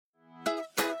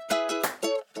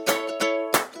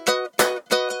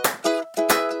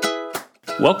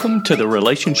Welcome to the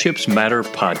Relationships Matter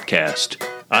podcast.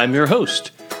 I'm your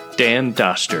host, Dan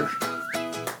Doster.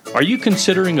 Are you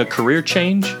considering a career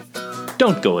change?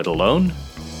 Don't go it alone.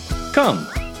 Come,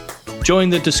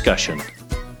 join the discussion,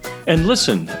 and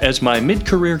listen as my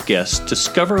mid-career guests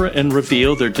discover and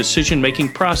reveal their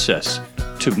decision-making process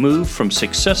to move from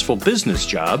successful business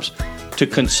jobs to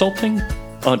consulting,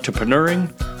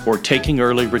 entrepreneuring, or taking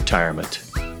early retirement.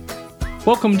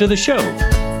 Welcome to the show.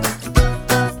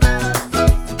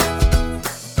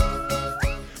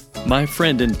 My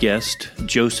friend and guest,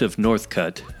 Joseph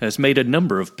Northcut, has made a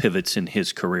number of pivots in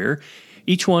his career,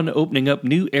 each one opening up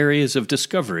new areas of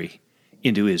discovery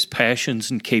into his passions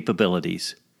and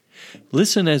capabilities.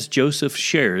 Listen as Joseph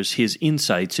shares his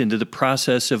insights into the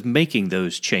process of making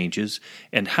those changes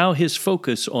and how his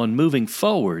focus on moving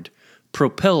forward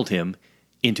propelled him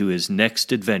into his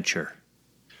next adventure.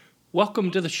 Welcome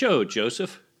to the show,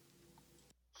 Joseph.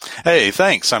 Hey,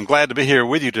 thanks. I'm glad to be here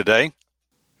with you today.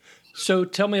 So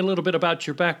tell me a little bit about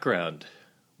your background.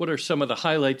 What are some of the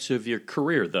highlights of your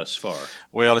career thus far?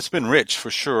 Well, it's been rich for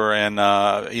sure. And,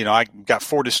 I got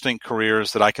 4 distinct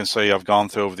careers that I can say I've gone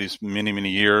through over these many,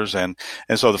 many years. And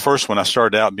so the first one, I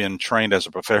started out being trained as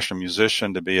a professional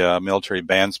musician to be a military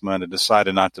bandsman. I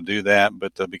decided not to do that,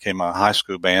 but became a high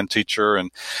school band teacher.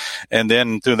 And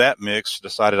then through that mix,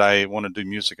 decided I want to do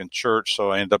music in church. So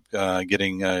I ended up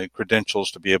getting credentials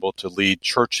to be able to lead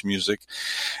church music.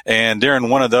 And during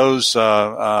one of those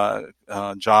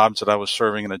jobs that I was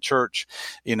serving in a church,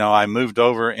 I moved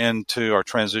over into or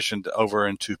transitioned over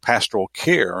into pastoral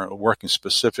care, working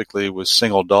specifically with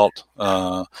single adult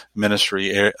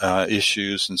ministry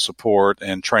issues and support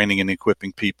and training and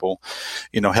equipping people,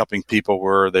 helping people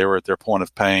where they were at their point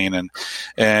of pain.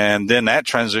 And then that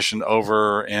transitioned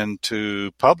over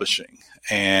into publishing.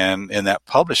 And in that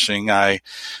publishing, I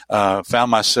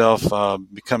found myself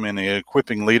becoming an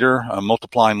equipping leader, a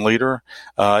multiplying leader.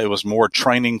 It was more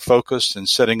training focused and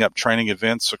setting up training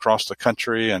events across the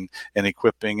country and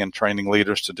equipping and training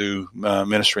leaders to do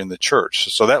ministry in the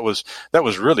church. So that was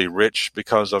really rich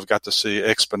because I've got to see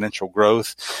exponential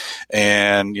growth.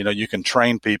 And you can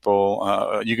train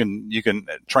people. You can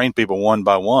train people one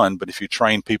by one, but if you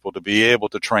train people to be able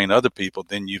to train other people,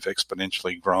 then you've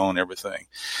exponentially grown everything.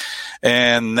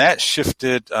 And that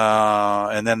shifted,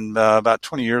 and then about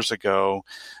 20 years ago,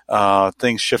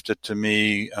 things shifted to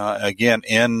me again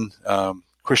in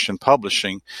Christian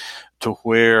publishing, to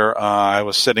where I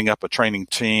was setting up a training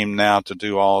team now to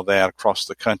do all that across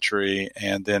the country.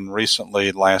 And then recently,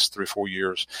 the last 3 or 4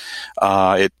 years,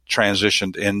 it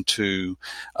transitioned into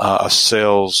a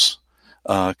sales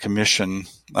commission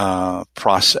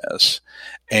process.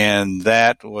 And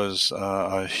that was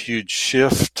a huge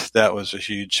shift. That was a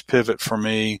huge pivot for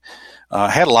me. I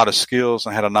had a lot of skills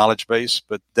and had a knowledge base,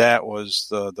 but that was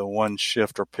the one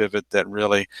shift or pivot that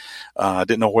really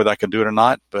didn't know whether I could do it or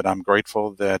not. But I'm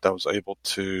grateful that I was able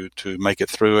to make it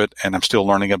through it, and I'm still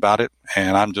learning about it.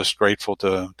 And I'm just grateful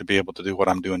to be able to do what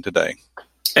I'm doing today.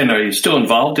 And are you still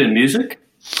involved in music?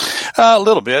 A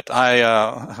little bit.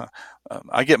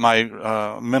 I get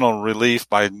my mental relief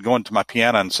by going to my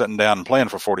piano and sitting down and playing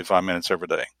for 45 minutes every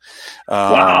day.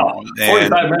 Wow,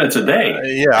 45 minutes a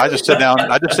day. Yeah, I just sit down.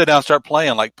 And start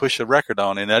playing, like push a record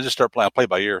on, and I just start playing. I play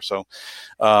by ear. So,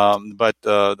 but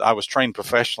I was trained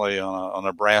professionally on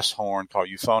a brass horn called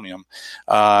euphonium.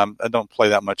 I don't play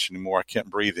that much anymore. I can't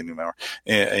breathe anymore.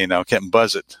 Can't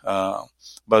buzz it.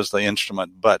 Buzz the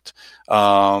instrument. But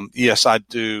yes, I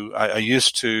do. I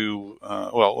used to,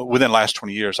 within the last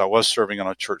 20 years, I was serving on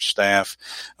a church staff,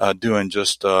 doing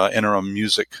just interim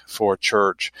music for a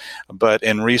church. But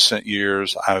in recent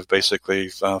years, I've basically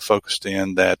focused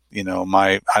in that,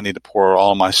 I need to pour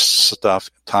all my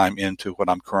time into what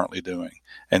I'm currently doing.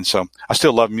 And so I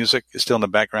still love music. It's still in the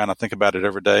background. I think about it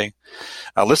every day.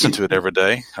 I listen to it every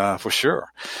day, for sure.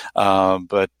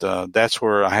 But that's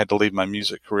where I had to leave my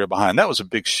music career behind. That was a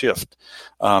big shift,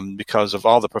 because of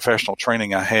all the professional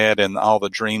training I had and all the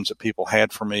dreams that people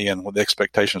had for me and the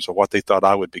expectations of what they thought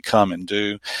I would become and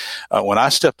do. When I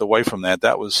stepped away from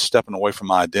that was stepping away from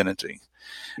my identity.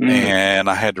 And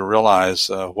I had to realize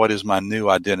what is my new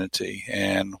identity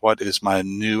and what is my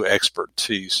new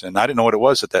expertise. And I didn't know what it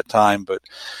was at that time, but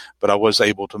I was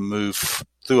able to move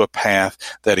through a path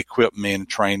that equipped me and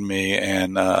trained me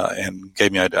and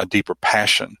gave me a deeper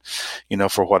passion,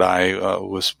 for what I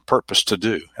was purposed to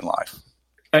do in life.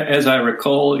 As I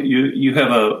recall, you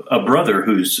have a brother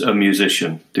who's a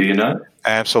musician, do you not?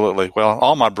 Absolutely. Well,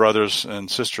 all my brothers and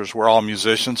sisters were all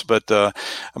musicians, but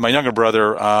my younger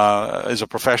brother is a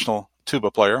professional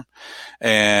tuba player,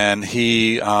 and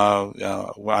and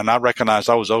I recognized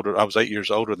I was 8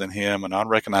 years older than him, and I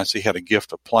recognized he had a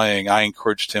gift of playing. I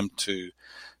encouraged him to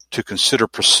consider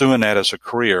pursuing that as a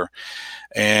career.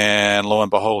 And lo and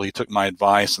behold, he took my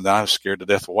advice, and I was scared to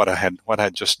death of what I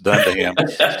had just done to him.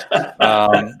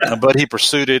 But he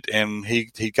pursued it, and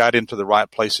he got into the right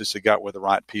places. He got with the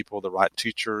right people, the right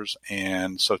teachers.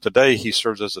 And so today he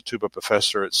serves as a tuba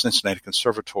professor at Cincinnati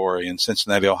Conservatory in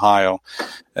Cincinnati, Ohio,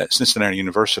 at Cincinnati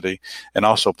University, and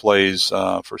also plays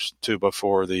for tuba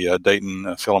for the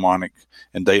Dayton Philharmonic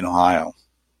in Dayton, Ohio.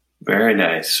 Very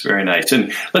nice, very nice.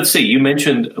 And let's see, you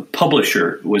mentioned a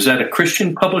publisher. Was that a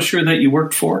Christian publisher that you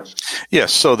worked for?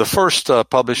 Yes. So the first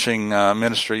publishing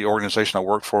ministry organization I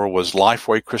worked for was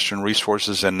Lifeway Christian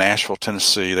Resources in Nashville,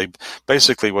 Tennessee. They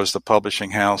basically was the publishing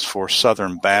house for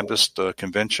Southern Baptist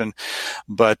Convention,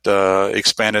 but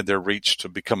expanded their reach to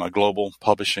become a global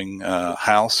publishing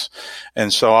house.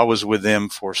 And so I was with them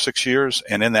for 6 years.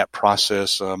 And in that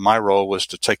process, my role was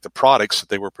to take the products that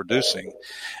they were producing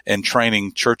and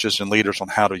training churches and leaders on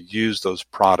how to use those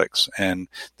products. And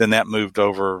then that moved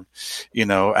over,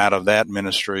 out of that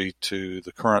ministry to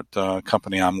the current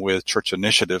company I'm with, Church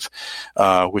Initiative,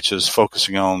 which is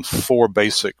focusing on 4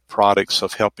 basic products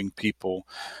of helping people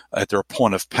at their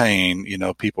point of pain,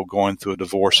 people going through a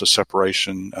divorce, a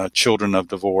separation, children of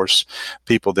divorce,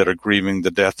 people that are grieving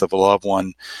the death of a loved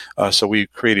one. So we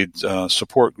created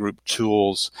support group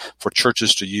tools for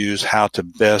churches to use how to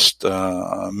best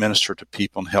minister to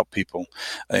people and help people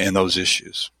in those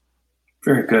issues.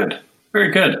 Very good.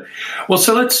 Very good. Well,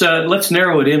 so let's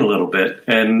narrow it in a little bit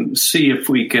and see if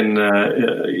we can,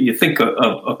 you think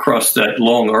across that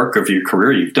long arc of your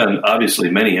career, you've done obviously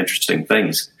many interesting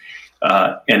things,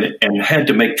 and had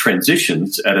to make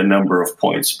transitions at a number of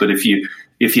points. But if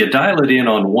you dial it in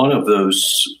on one of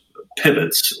those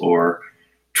pivots or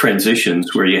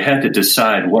transitions where you had to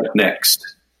decide what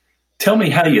next, tell me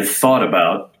how you thought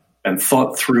about and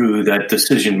thought through that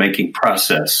decision-making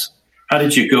process. How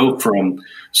did you go from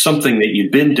something that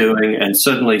you'd been doing and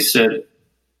suddenly said,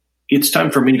 it's time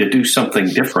for me to do something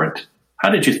different? How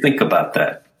did you think about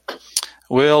that?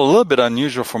 Well, a little bit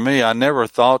unusual for me. I never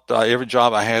thought every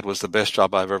job I had was the best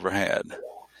job I've ever had.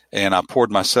 And I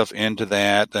poured myself into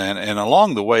that. And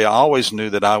along the way, I always knew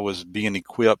that I was being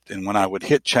equipped. And when I would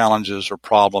hit challenges or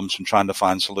problems and trying to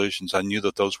find solutions, I knew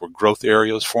that those were growth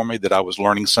areas for me, that I was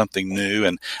learning something new.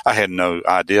 And I had no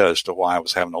idea as to why I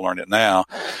was having to learn it now,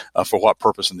 for what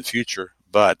purpose in the future.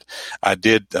 But I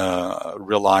did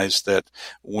realize that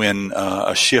when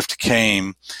a shift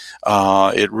came,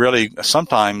 it really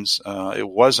sometimes it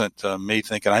wasn't me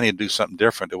thinking I need to do something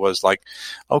different. It was like,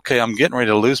 okay, I'm getting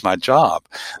ready to lose my job.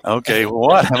 Okay,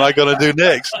 what am I going to do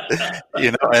next?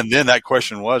 And then that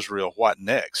question was real: what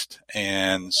next?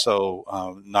 And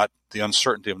so, not the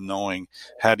uncertainty of knowing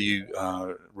how do you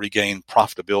regain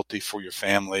profitability for your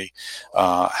family,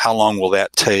 how long will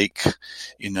that take?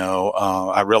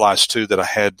 I realized too that I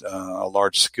had a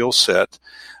large skill set,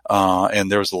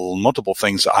 and there was multiple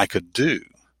things I could do.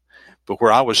 But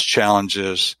where I was challenged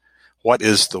is, what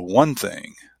is the one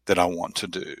thing that I want to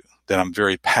do, that I'm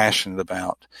very passionate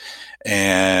about?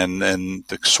 And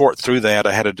to sort through that,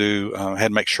 I had to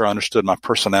make sure I understood my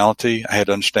personality. I had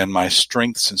to understand my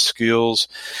strengths and skills.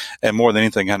 And more than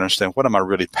anything, I had to understand, what am I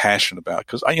really passionate about?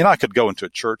 Because, I could go into a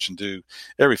church and do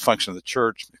every function of the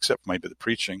church, except maybe the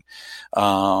preaching.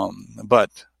 But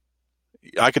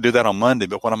I could do that on Monday,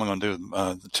 but what am I going to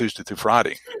do Tuesday through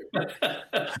Friday?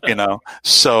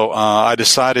 So I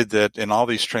decided that in all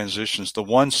these transitions, the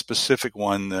one specific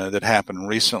one that happened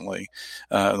recently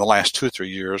in the last 2 or 3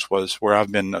 years was where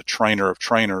I've been a trainer of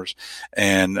trainers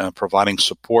and providing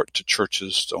support to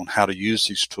churches on how to use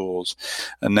these tools.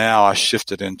 And now I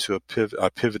shifted into I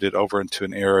pivoted over into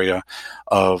an area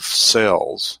of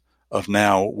sales, of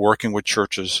now working with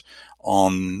churches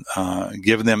on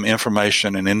giving them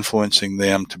information and influencing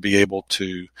them to be able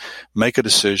to make a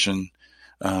decision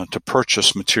to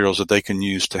purchase materials that they can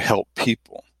use to help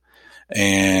people.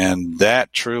 And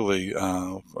that truly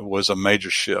was a major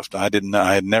shift. I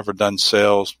had never done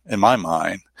sales in my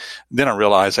mind. Then I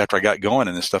realized after I got going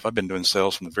in this stuff, I've been doing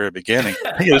sales from the very beginning.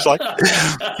 It was like,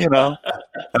 and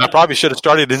I probably should have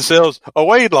started in sales a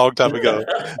way long time ago.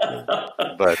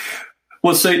 But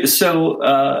well, so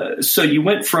you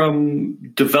went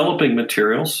from developing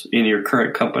materials in your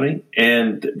current company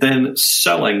and then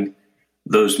selling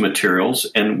those materials.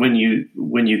 And when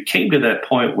you came to that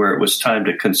point where it was time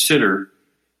to consider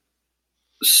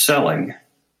selling,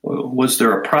 was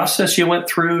there a process you went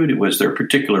through? Was there a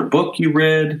particular book you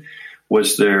read?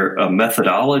 Was there a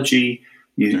methodology?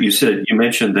 You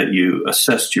mentioned that you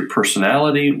assessed your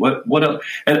personality. What else?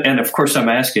 And of course, I'm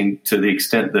asking to the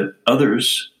extent that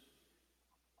others.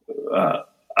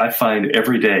 I find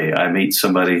every day I meet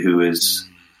somebody who is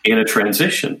in a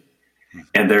transition,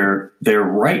 and they're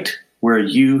right where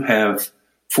you have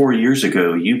 4 years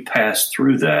ago. You passed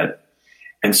through that,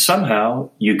 and somehow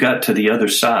you got to the other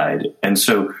side. And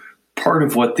so, part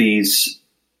of what these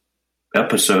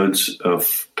episodes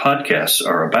of podcasts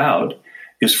are about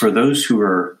is for those who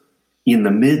are in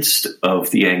the midst of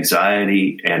the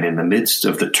anxiety and in the midst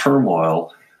of the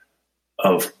turmoil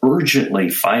of urgently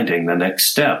finding the next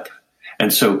step.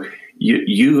 And so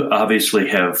you obviously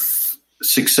have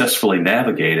successfully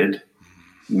navigated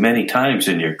many times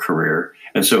in your career.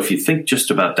 And so if you think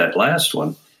just about that last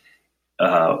one,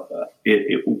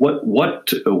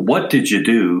 what did you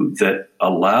do that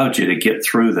allowed you to get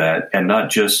through that and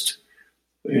not just,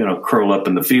 curl up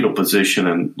in the fetal position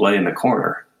and lay in the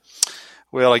corner?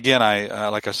 Well, again, I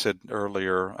like I said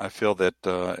earlier, I feel that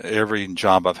every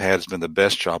job I've had has been the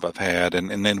best job I've had,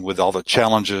 and then with all the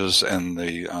challenges and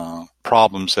the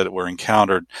problems that were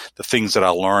encountered, the things that I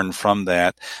learned from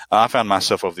that, I found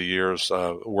myself over the years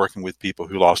working with people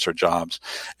who lost their jobs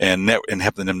and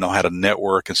helping them know how to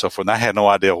network and so forth. And I had no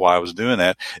idea why I was doing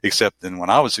that, except then when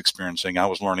I was experiencing, I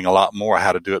was learning a lot more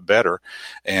how to do it better.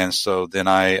 And so then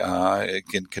I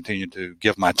continued to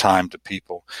give my time to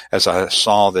people as I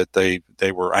saw that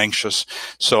they were anxious.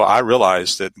 So I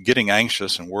realized that getting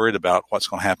anxious and worried about what's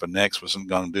going to happen next wasn't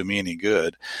going to do me any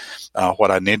good.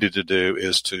 What I needed to do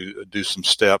is to do some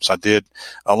steps. I did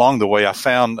along the way. I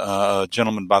found a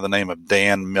gentleman by the name of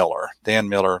Dan Miller. Dan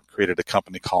Miller created a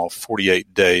company called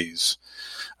 48 Days.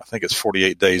 I think it's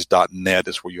 48days.net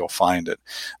is where you'll find it.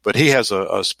 But he has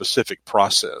a specific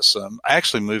process.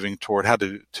 Actually moving toward how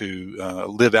to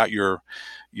live out your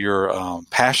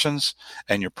passions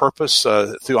and your purpose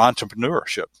through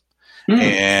entrepreneurship.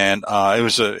 And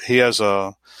he has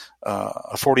a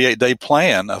 48-day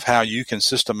plan of how you can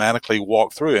systematically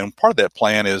walk through. And part of that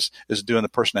plan is doing the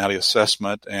personality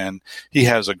assessment. And he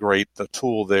has a great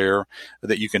tool there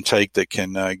that you can take that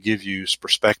can give you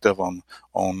perspective on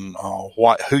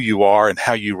who you are and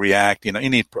how you react.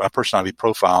 Any personality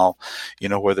profile,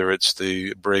 whether it's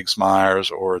the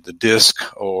Briggs-Myers or the DISC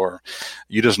or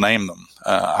you just name them.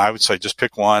 I would say just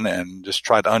pick one and just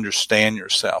try to understand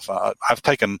yourself. I've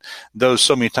taken those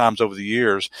so many times over the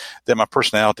years that my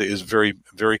personality is very,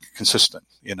 very consistent,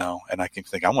 and I can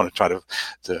think I want to try to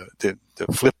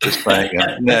flip this thing,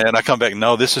 and I come back.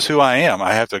 No, this is who I am.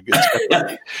 I have to.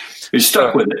 You're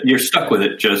stuck with it. You're stuck with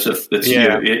it, Joseph. That's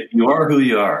you. You are who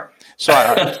you are. So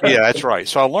that's right.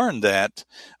 So I learned that,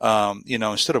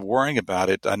 instead of worrying about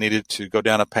it, I needed to go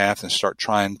down a path and start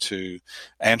trying to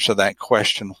answer that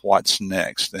question, what's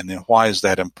next? And then why is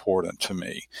that important to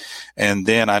me? And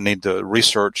then I need to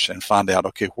research and find out,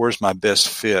 okay, where's my best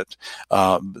fit?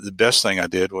 The best thing I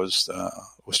did was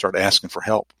start asking for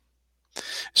help.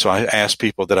 So I asked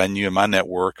people that I knew in my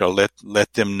network,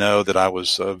 let them know that I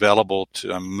was available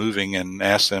I'm moving, and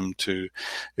asked them to,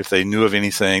 if they knew of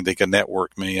anything, they could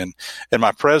network me. And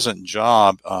my present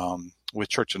job, with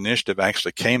Church Initiative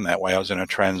actually came that way. I was in a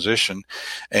transition,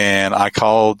 and I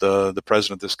called the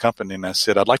president of this company and I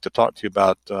said, I'd like to talk to you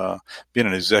about being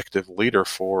an executive leader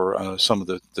for some of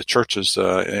the churches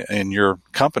in your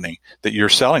company that you're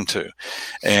selling to.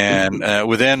 And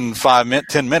within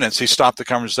 10 minutes, he stopped the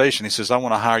conversation. He says, I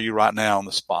want to hire you right now on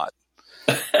the spot.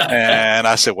 And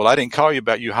I said, well, I didn't call you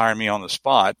about you hiring me on the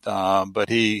spot. But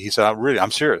he said,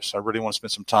 I'm serious. I really want to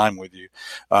spend some time with you.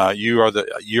 You are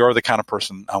the kind of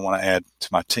person I want to add to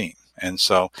my team. And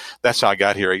so that's how I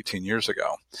got here 18 years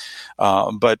ago.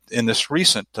 But in this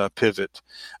recent pivot,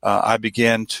 I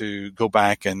began to go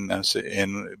back and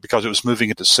because it was moving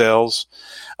into sales,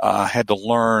 I had to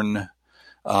learn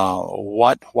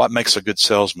what makes a good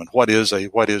salesman? What is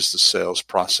the sales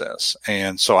process?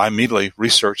 And so I immediately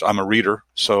researched. I'm a reader,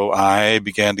 so I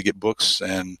began to get books,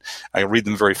 and I read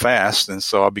them very fast. And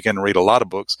so I began to read a lot of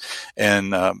books.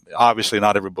 And obviously,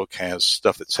 not every book has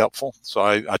stuff that's helpful. So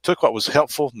I took what was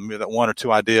helpful, that one or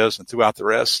two ideas, and threw out the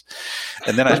rest.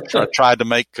 And then I tried to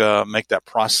make that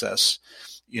process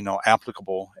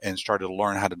applicable, and started to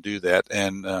learn how to do that.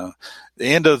 And the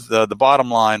end of the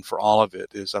bottom line for all of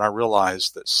it is that I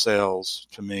realized that sales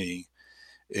to me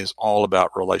is all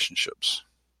about relationships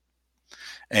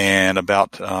and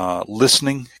about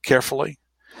listening carefully.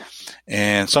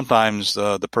 And sometimes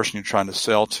the person you're trying to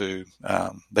sell to,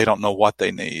 they don't know what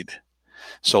they need.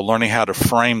 So learning how to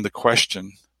frame the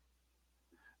question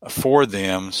for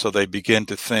them, so they begin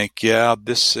to think, yeah,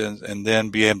 this is, and then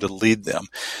be able to lead them.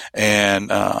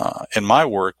 And in my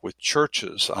work with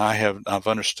churches, I've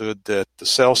understood that the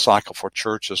sales cycle for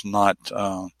church is not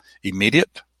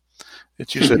immediate.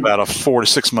 It's usually about a 4 to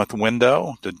 6 month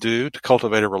window to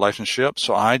cultivate a relationship.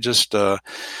 So I just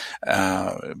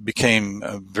became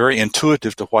very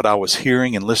intuitive to what I was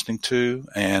hearing and listening to,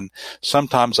 and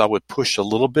sometimes I would push a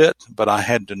little bit, but I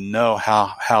had to know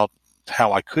how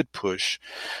I could push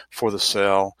for the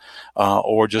sale,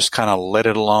 or just kind of let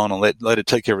it alone and let it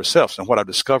take care of itself. And what I've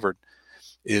discovered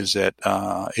is that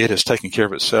it has taken care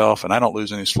of itself, and I don't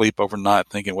lose any sleep overnight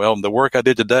thinking, well, the work I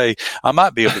did today, I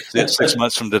might be able to do it 6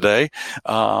 months from today,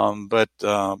 but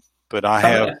I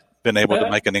have been able to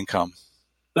make an income.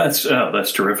 That's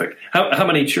terrific. How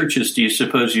many churches do you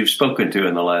suppose you've spoken to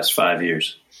in the last 5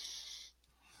 years?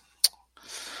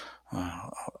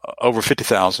 Over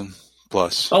 50,000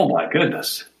 plus. Oh my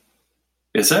goodness,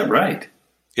 is that right?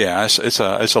 Yeah, it's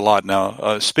a lot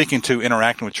now. Speaking to,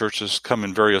 interacting with churches come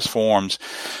in various forms.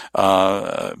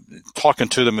 Talking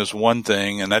to them is one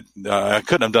thing, and that I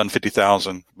couldn't have done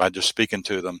 50,000 by just speaking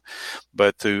to them,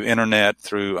 but through internet,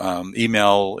 through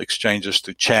email exchanges,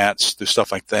 through chats, through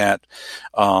stuff like that.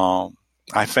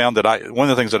 I found that one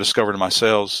of the things I discovered in my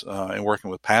sales in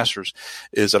working with pastors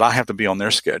is that I have to be on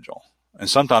their schedule, and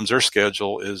sometimes their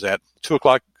schedule is at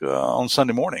 2:00 on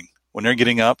Sunday morning, when they're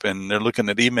getting up and they're looking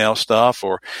at email stuff,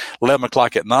 or 11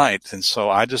 o'clock at night. And so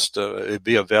I just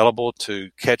be available to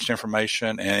catch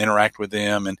information and interact with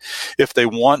them. And if they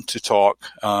want to talk,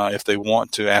 if they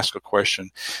want to ask a question,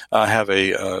 I have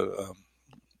a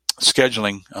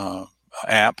scheduling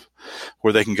app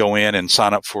where they can go in and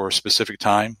sign up for a specific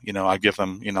time. I give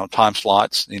them, time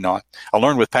slots. I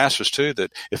learned with pastors too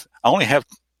that if I only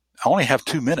have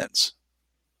 2 minutes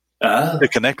to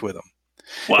connect with them.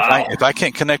 Wow. If I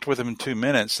can't connect with them in 2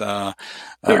 minutes, they're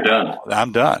done.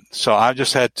 I'm done. So I've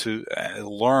just had to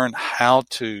learn how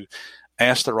to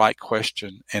ask the right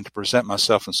question and to present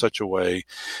myself in such a way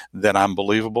that I'm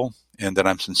believable and that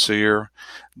I'm sincere,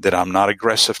 that I'm not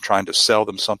aggressive trying to sell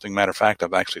them something. Matter of fact,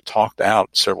 I've actually talked out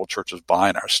several churches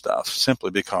buying our stuff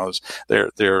simply because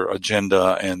their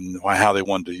agenda and how they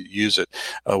wanted to use it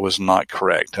was not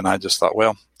correct. And I just thought,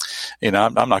 well, I'm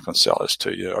not going to sell this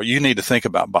to you, or you need to think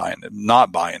about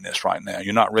not buying this right now.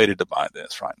 You're not ready to buy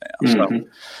this right now.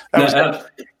 Mm-hmm. So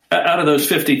out of those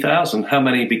 50,000, how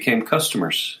many became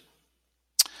customers?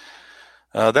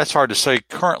 That's hard to say.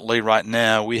 Currently, right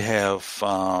now, we have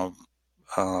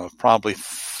probably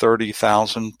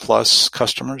 30,000 plus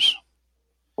customers.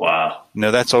 Wow.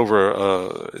 That's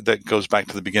over, that goes back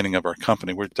to the beginning of our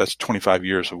company. That's 25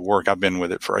 years of work. I've been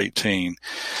with it for 18.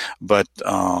 But,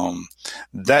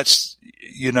 that's,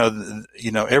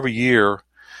 every year,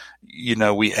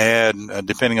 we add,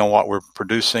 depending on what we're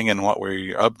producing and what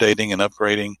we're updating and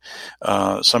upgrading,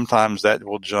 sometimes that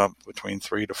will jump between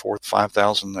 3,000 to 4,000 to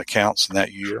 5,000 accounts in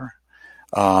that year.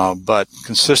 But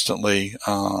consistently,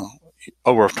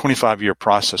 over a 25-year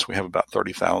process, we have about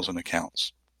 30,000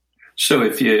 accounts. So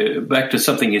back to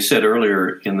something you said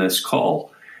earlier in this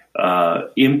call,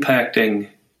 impacting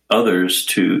others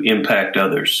to impact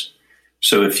others.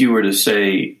 So if you were to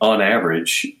say, on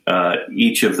average,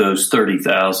 each of those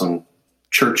 30,000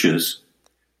 churches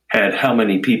had how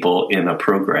many people in a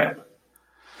program?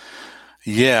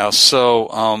 Yeah, so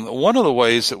one of the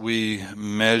ways that we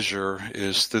measure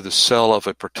is through the sale of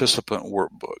a participant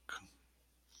workbook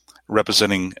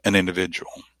representing an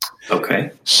individual.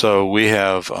 Okay. So we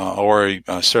have already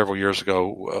several years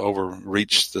ago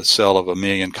reached the sale of 1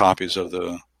 million copies of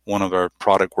one of our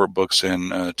product workbooks,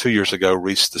 and 2 years ago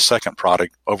reached the second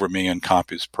product, over 1 million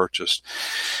copies purchased.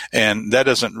 And that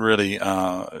doesn't really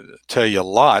tell you a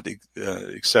lot,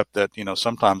 except that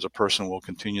sometimes a person will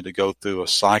continue to go through a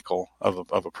cycle of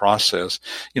a process,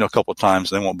 a couple of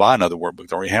times, and they won't buy another workbook.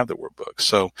 They already have the workbook.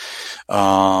 So,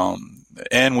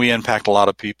 and we impact a lot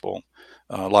of people,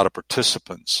 a lot of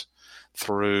participants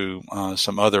through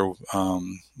some other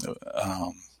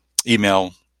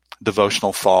email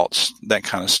devotional thoughts, that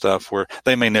kind of stuff, where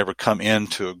they may never come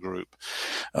into a group.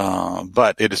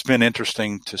 But it has been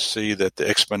interesting to see that the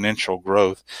exponential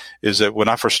growth is that when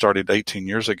I first started 18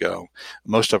 years ago,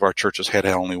 most of our churches had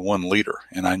only one leader.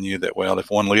 And I knew that, well, if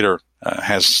one leader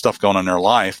has stuff going on in their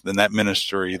life, then that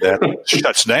ministry that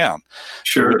shuts down.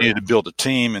 Sure. So we needed to build a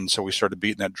team. And so we started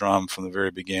beating that drum from the very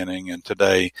beginning. And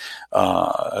today,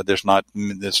 there's not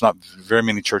very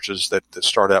many churches that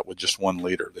start out with just one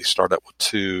leader. They start out with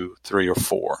 2, 3, or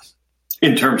 4.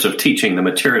 In terms of teaching the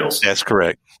materials. That's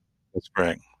correct.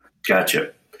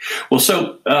 Gotcha. Well,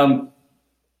 so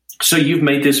you've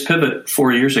made this pivot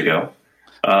 4 years ago.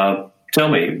 Tell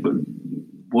me,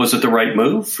 Was it the right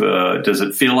move? Does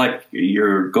it feel like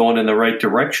you're going in the right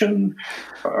direction?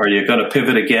 Are you going to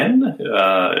pivot again?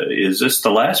 Is this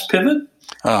the last pivot?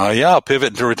 Yeah, I'll pivot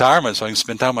into retirement so I can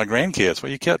spend time with my grandkids.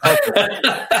 Well, you can't.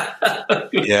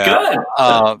 Yeah.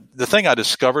 Good. The thing I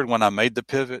discovered when I made the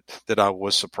pivot that I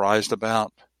was surprised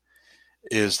about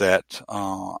is that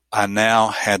I now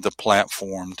had the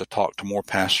platform to talk to more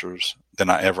pastors than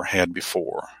I ever had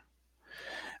before.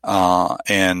 Not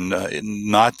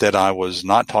that I was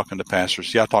not talking to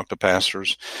pastors. Yeah, I talk to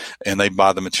pastors and they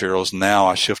buy the materials. Now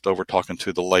I shift over talking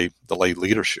to the lay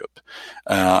leadership.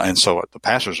 And so the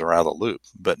pastors are out of the loop,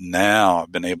 but now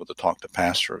I've been able to talk to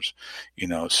pastors,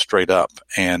 straight up.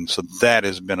 And so that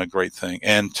has been a great thing.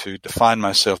 And to define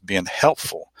myself being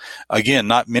helpful, again,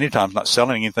 not many times, not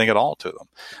selling anything at all to them,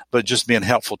 but just being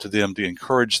helpful to them, to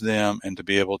encourage them and to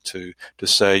be able to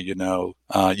say,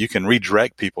 you can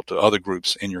redirect people to other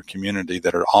groups in your community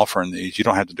that are offering these. You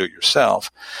don't have to do it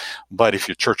yourself, but if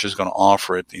your church is going to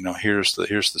offer it, here's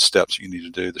the steps you need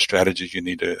to do, the strategies you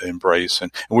need to embrace,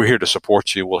 and we're here to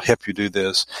support you. We'll help you do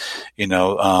this.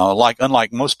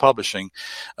 Unlike most publishing,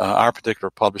 our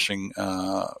particular publishing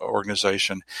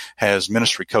organization has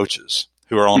ministry coaches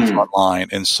who are on the front line.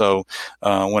 And so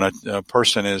when a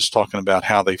person is talking about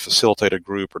how they facilitate a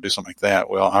group or do something like that,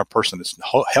 well, our person that's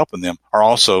helping them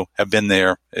have been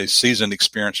there, a seasoned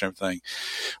experience and everything.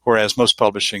 Whereas most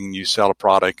publishing, you sell a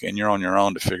product and you're on your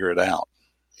own to figure it out.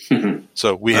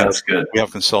 So we have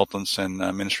consultants and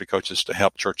ministry coaches to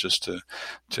help churches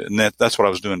and that's what I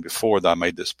was doing before that I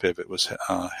made this pivot, was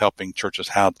helping churches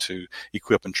how to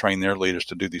equip and train their leaders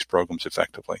to do these programs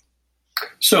effectively.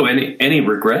 So any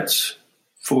regrets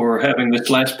for having this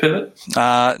last pivot?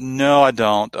 No, I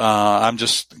don't. I'm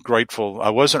just grateful. I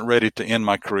wasn't ready to end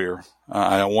my career.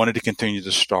 I wanted to continue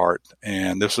to start,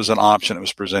 and this was an option that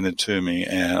was presented to me.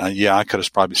 And I could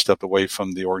have probably stepped away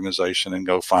from the organization and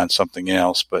go find something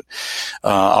else. But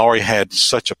I already had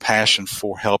such a passion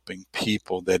for helping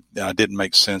people that it didn't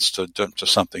make sense to jump to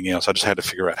something else. I just had to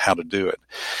figure out how to do it.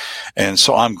 And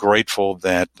so I'm grateful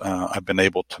that I've been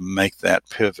able to make that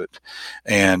pivot.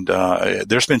 And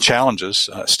there's been challenges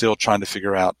still trying to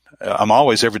figure out. I'm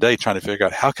always every day trying to figure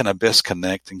out how can I best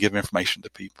connect and give information to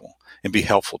people and be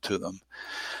helpful to them.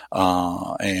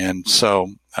 And so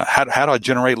how do I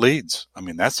generate leads? I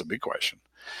mean, that's a big question.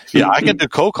 Yeah, I can do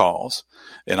cold calls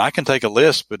and I can take a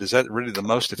list, but is that really the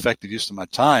most effective use of my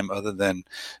time other than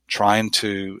trying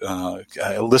to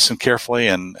listen carefully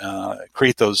and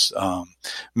create those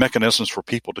mechanisms for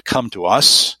people to come to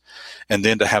us and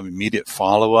then to have immediate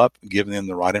follow-up, giving them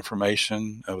the right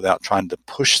information without trying to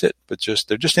push it, but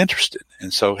they're just interested.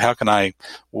 And so how can I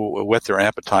whet their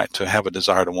appetite to have a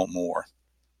desire to want more?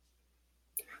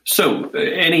 So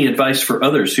any advice for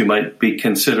others who might be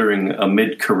considering a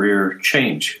mid-career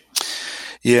change?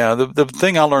 Yeah, the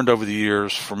thing I learned over the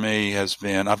years for me has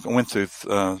been, I've went through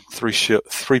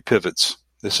three pivots.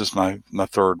 This is my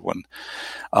third one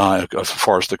as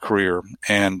far as the career.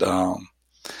 And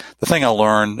the thing I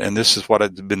learned, and this is what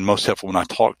has been most helpful when I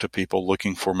talk to people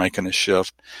looking for making a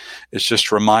shift, is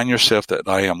just remind yourself that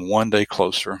I am one day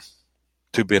closer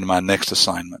to being my next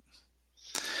assignment.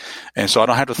 And so I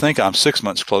don't have to think I'm 6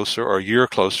 months closer or a year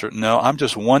closer. No, I'm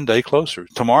just one day closer.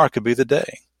 Tomorrow could be the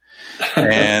day.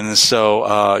 And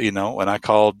so, when I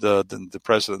called the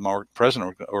president of my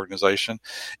present organization,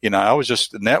 I was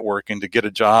just networking to get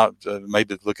a job, made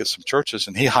to look at some churches,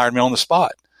 and he hired me on the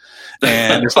spot.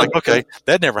 And it's like, okay,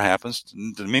 that never happens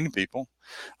to many people.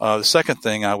 The second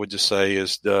thing I would just say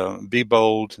is be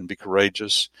bold and be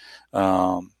courageous.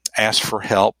 Ask for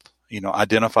help.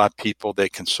 Identify people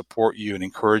that can support you and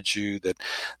encourage you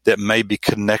that may be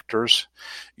connectors.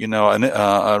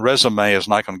 A resume is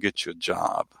not going to get you a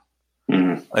job.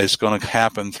 Mm-hmm. It's going to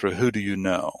happen through who do you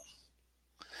know.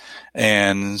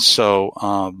 And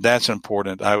so that's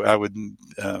important. I would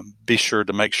be sure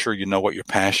to make sure you know what your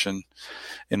passion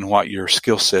and what your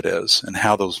skill set is and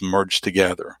how those merge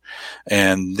together.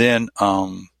 And then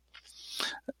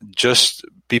just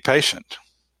be patient.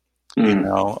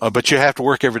 But you have to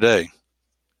work every day.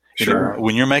 Sure.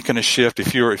 When you're making a shift,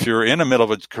 if you're in the middle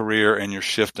of a career and you're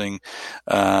shifting,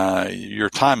 your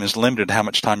time is limited. How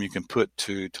much time you can put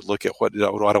to look at what do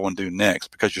I want to do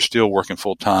next, because you're still working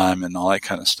full time and all that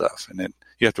kind of stuff, and then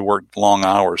you have to work long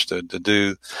hours to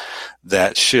do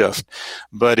that shift.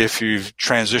 But if you've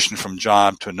transitioned from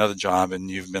job to another job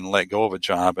and you've been let go of a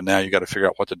job and now you got to figure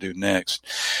out what to do next,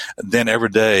 then every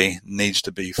day needs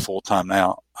to be full time.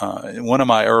 Now, one of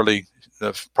my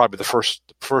probably the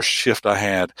first shift I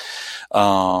had,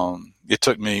 it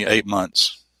took me 8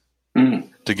 months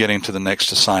to get into the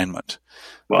next assignment.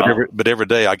 Wow. But every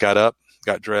day I got up,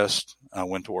 got dressed, I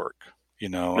went to work.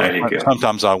 There you go.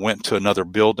 Sometimes I went to another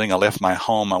building. I left my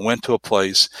home. I went to a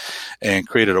place and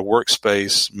created a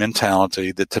workspace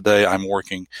mentality that today I'm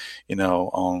working,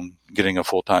 on getting a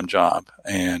full-time job.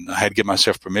 And I had to give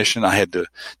myself permission. I had to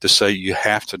say, you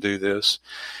have to do this.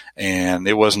 And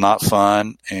it was not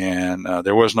fun. And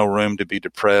there was no room to be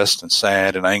depressed and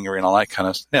sad and angry and all that kind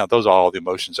of stuff. Now, those are all the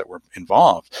emotions that were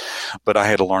involved. But I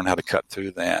had to learn how to cut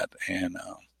through that. And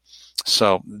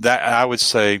so that, I would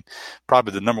say,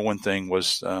 probably the number one thing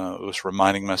was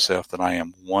reminding myself that I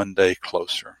am one day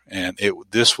closer, and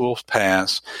this will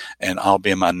pass, and I'll be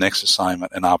in my next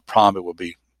assignment, and I probably will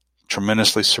be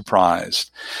tremendously surprised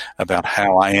about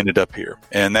how I ended up here.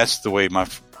 And that's the way my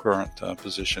current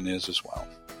position is as well.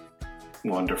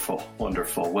 Wonderful,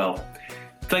 wonderful. Well,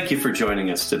 thank you for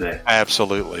joining us today.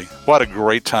 Absolutely. What a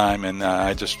great time. And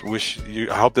I just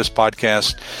I hope this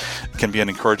podcast can be an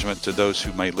encouragement to those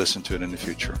who may listen to it in the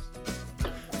future.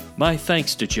 My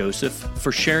thanks to Joseph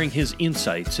for sharing his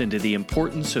insights into the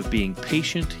importance of being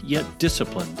patient yet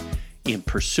disciplined in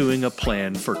pursuing a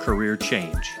plan for career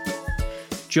change.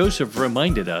 Joseph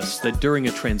reminded us that during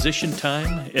a transition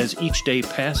time, as each day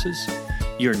passes,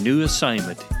 your new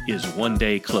assignment is one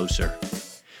day closer.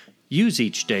 Use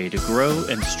each day to grow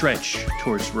and stretch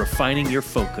towards refining your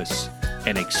focus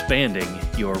and expanding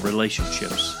your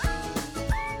relationships.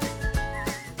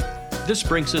 This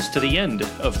brings us to the end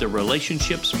of the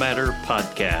Relationships Matter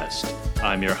podcast.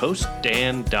 I'm your host,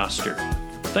 Dan Doster.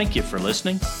 Thank you for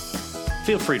listening.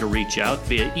 Feel free to reach out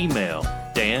via email,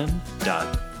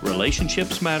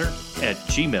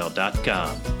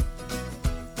 dan.relationshipsmatter@gmail.com.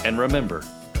 And remember,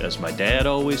 as my dad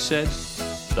always said,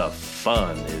 the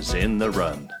fun is in the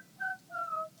run.